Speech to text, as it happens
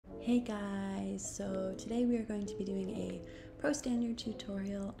Hey guys, so today we are going to be doing a pro standard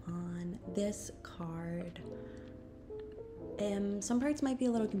tutorial on this card. Some parts might be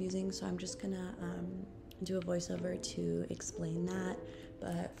a little confusing, so I'm just gonna do a voiceover to explain that,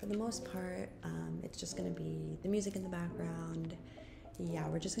 but for the most part, it's just gonna be the music in the background. Yeah,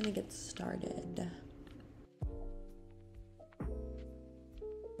 we're just gonna get started.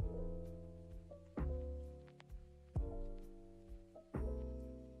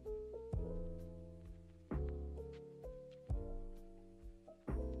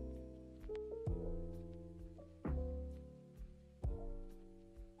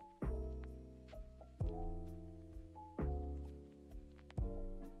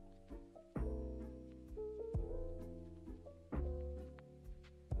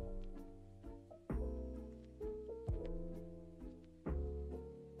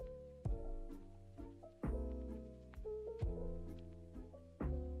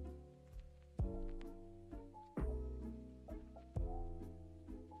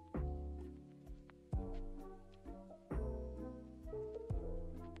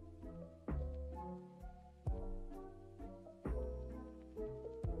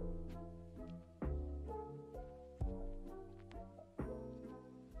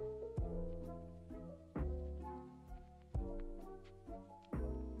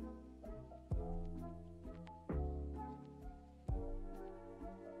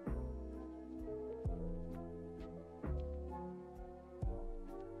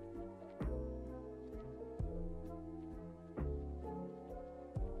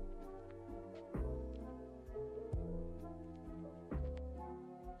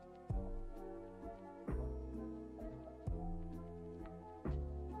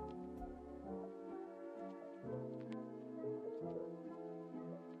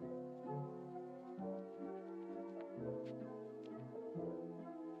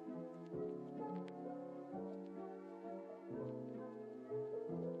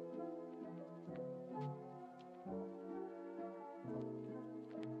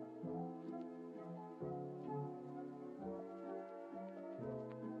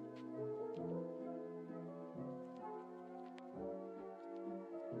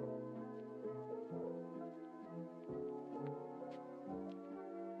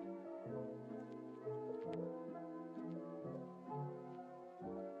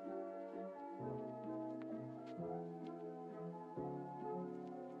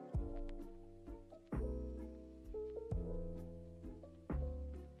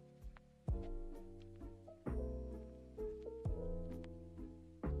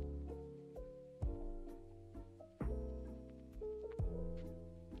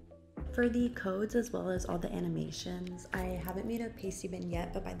 For the codes as well as all the animations, I haven't made a pasty bin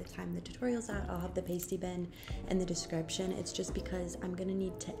yet, but by the time the tutorial's out, I'll have the pasty bin in the description. It's just because I'm gonna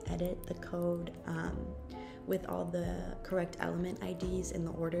need to edit the code with all the correct element IDs in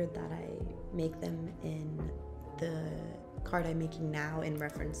the order that I make them in the card I'm making now in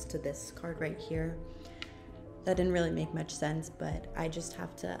reference to this card right here. That didn't really make much sense, but I just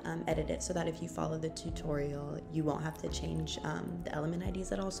have to edit it so that if you follow the tutorial, you won't have to change the element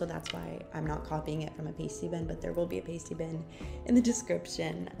IDs at all. So that's why I'm not copying it from a pasty bin, but there will be a pasty bin in the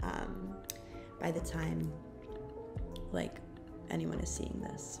description by the time like anyone is seeing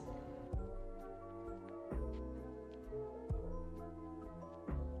this.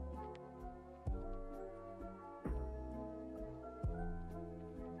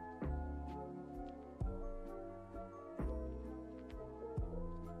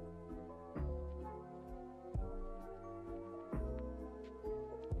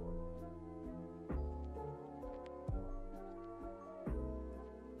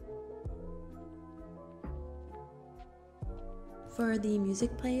 For the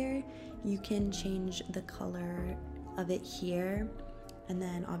music player, you can change the color of it here, and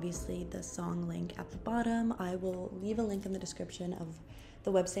then obviously the song link at the bottom. I will leave a link in the description of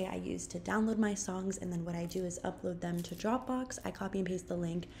the website I use to download my songs, and then what I do is upload them to Dropbox. I copy and paste the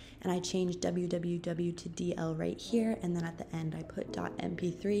link, and I change www to DL right here, and then at the end I put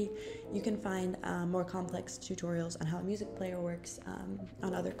 .mp3. You can find more complex tutorials on how a music player works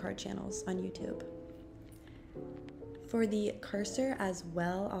on other card channels on YouTube. For the cursor as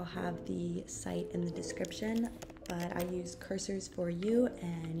well, I'll have the site in the description, but I use Cursors for You,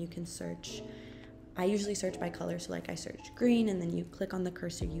 and you can search. I usually search by color, so like I search green, and then you click on the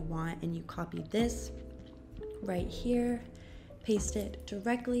cursor you want and you copy this right here, paste it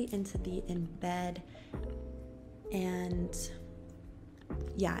directly into the embed, and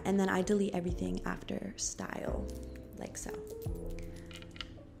yeah, and then I delete everything after style, like so.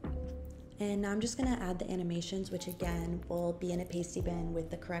 And now I'm just gonna add the animations, which again will be in a pasty bin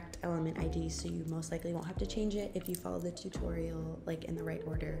with the correct element ID, so you most likely won't have to change it if you follow the tutorial like in the right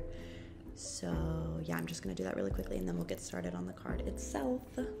order. So yeah, I'm just gonna do that really quickly and then we'll get started on the card itself.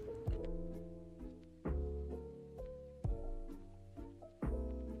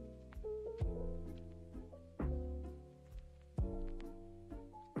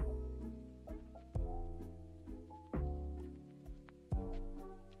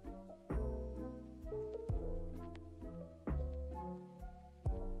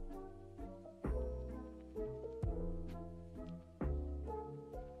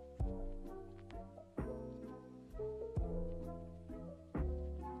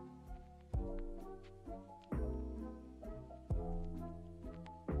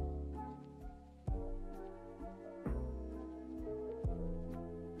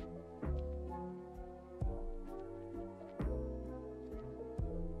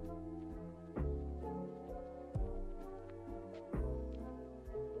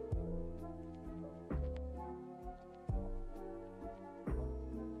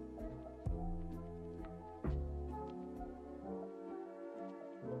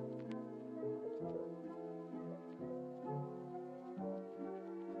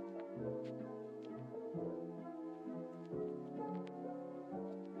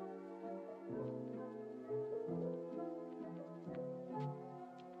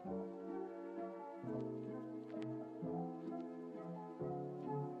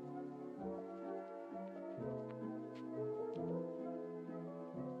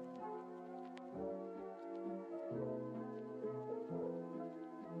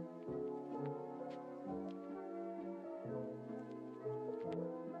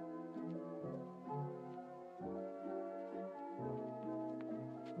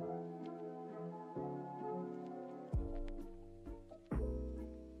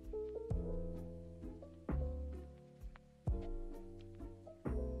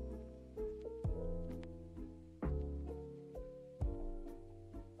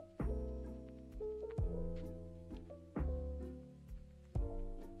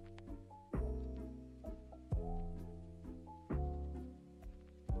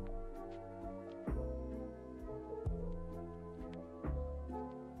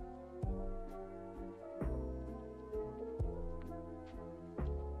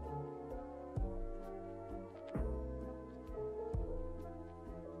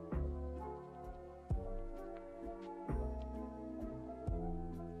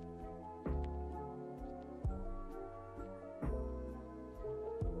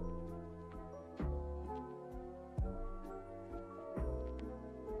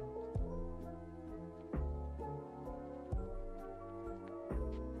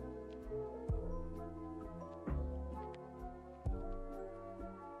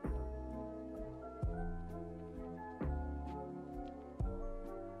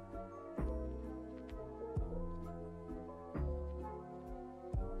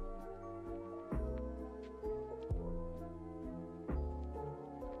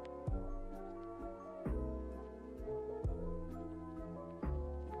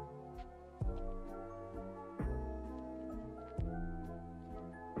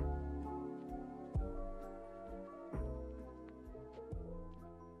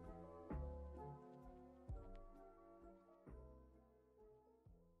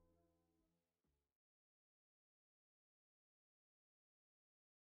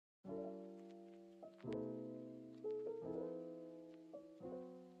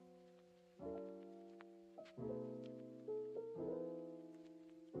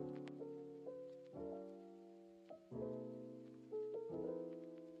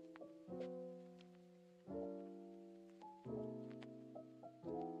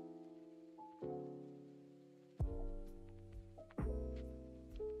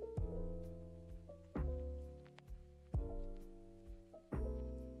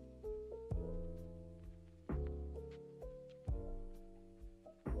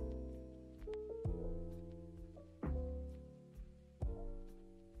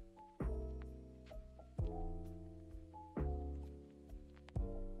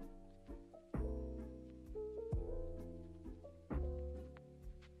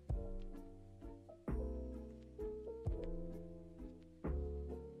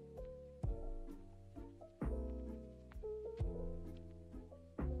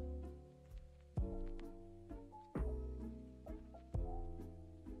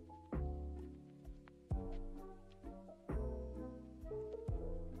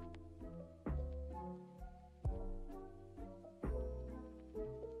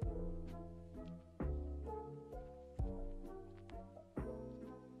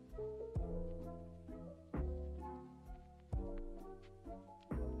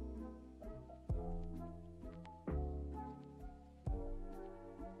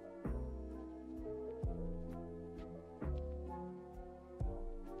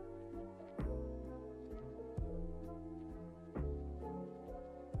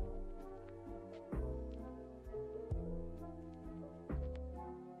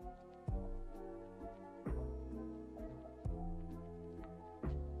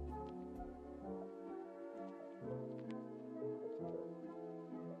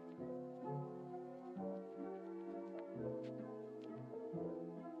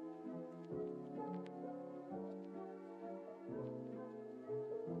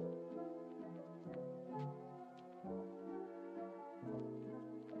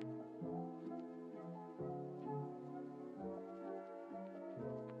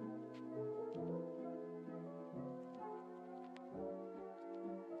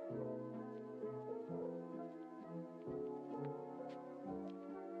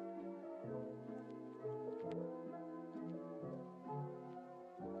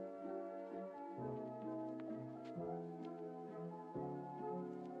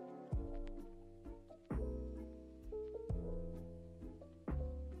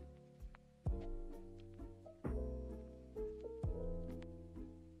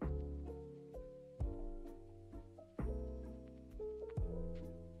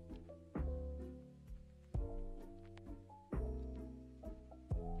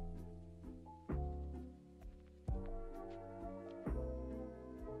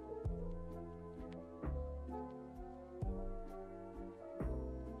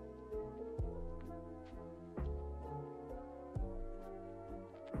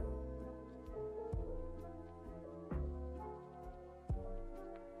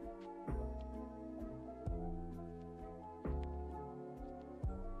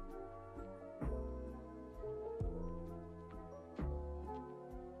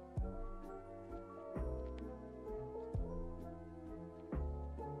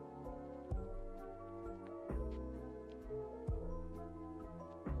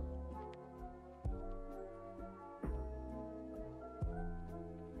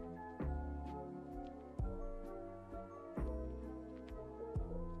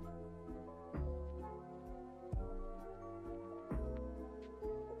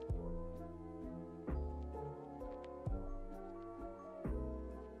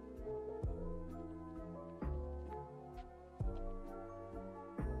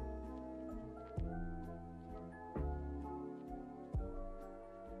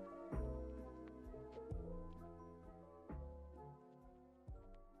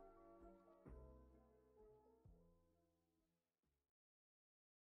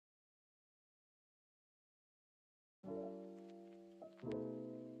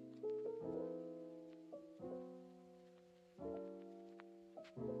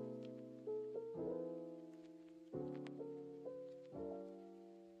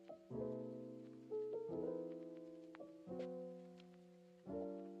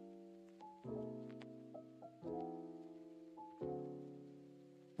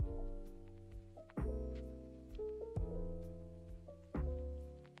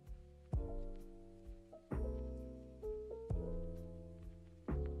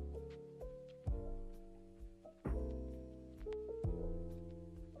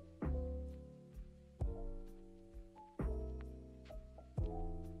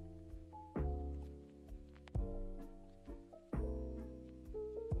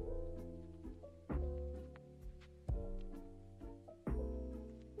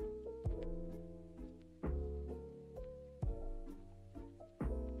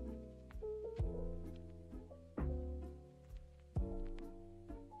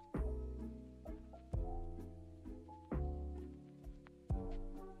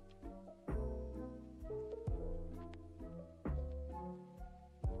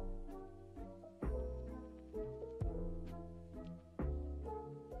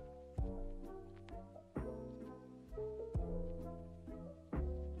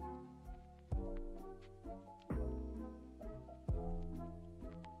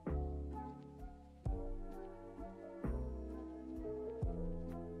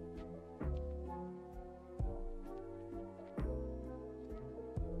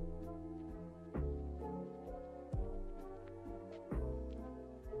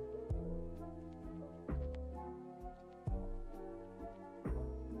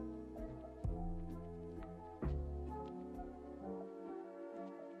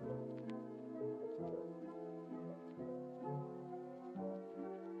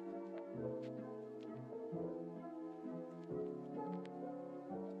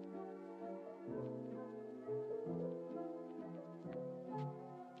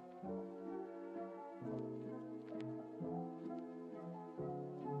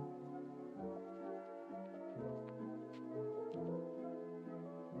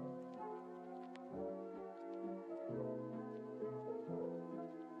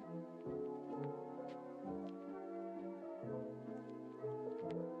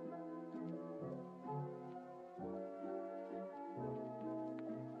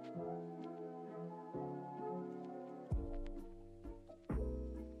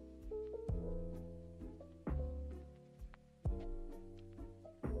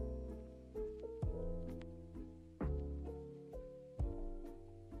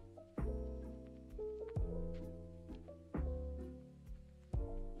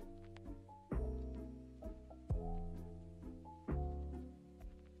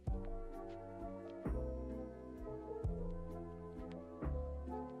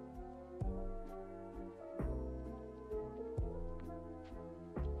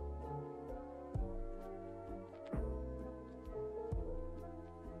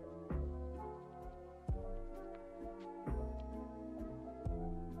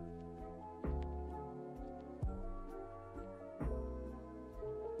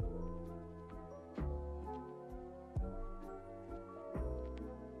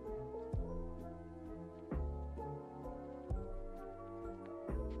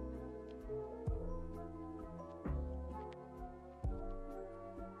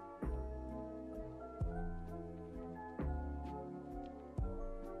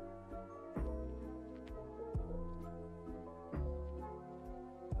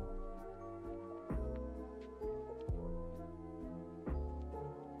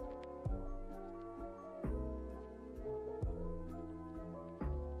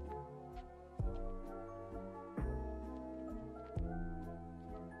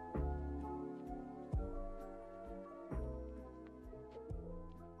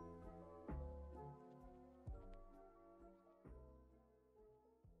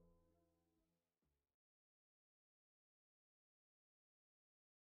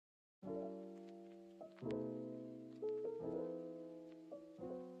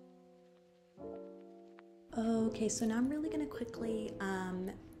 Okay, so now I'm really gonna quickly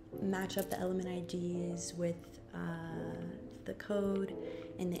match up the element IDs with the code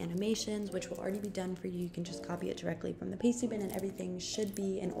and the animations, which will already be done for you. You can just copy it directly from the pasty bin, and everything should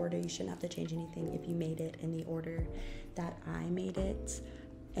be in order. You shouldn't have to change anything if you made it in the order that I made it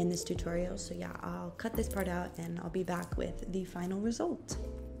in this tutorial. So yeah, I'll cut this part out and I'll be back with the final result.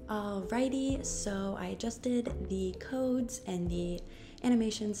 Alrighty, so I adjusted the codes and the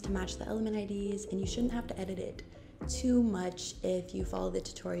animations to match the element IDs, and you shouldn't have to edit it too much if you follow the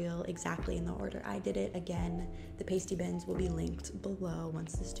tutorial exactly in the order I did it. Again, the pasty bins will be linked below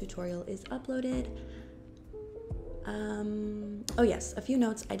once this tutorial is uploaded. Oh yes, a few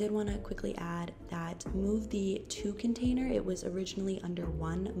notes. I did want to quickly add that move the to container. It was originally under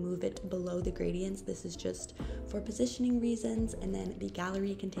 1. Move it below the gradients. This is just for positioning reasons. And then the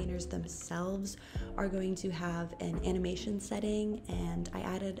gallery containers themselves are going to have an animation setting, and I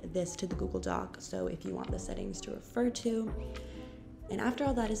added this to the Google Doc, so if you want the settings to refer to. And after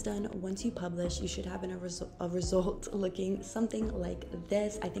all that is done, once you publish, you should have a result looking something like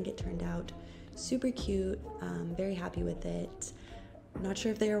this. I think it turned out super cute. Very happy with it. Not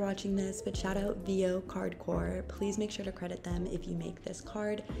sure if they are watching this, but shout out VO Cardcore. Please make sure to credit them if you make this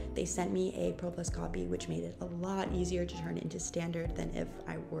card. They sent me a Pro Plus copy, which made it a lot easier to turn into standard than if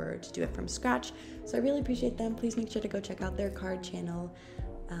I were to do it from scratch. So I really appreciate them. Please make sure to go check out their card channel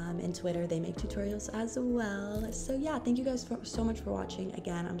and Twitter. They make tutorials as well. So yeah, thank you guys so much for watching.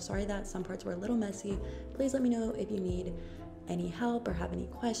 Again, I'm sorry that some parts were a little messy. Please let me know if you need any help or have any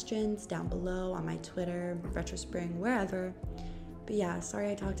questions down below on my Twitter, RetroSpring, wherever. But yeah,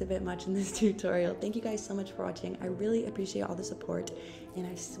 sorry I talked a bit much in this tutorial. Thank you guys so much for watching. I really appreciate all the support, and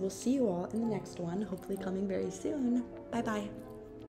I will see you all in the next one, hopefully coming very soon. Bye bye.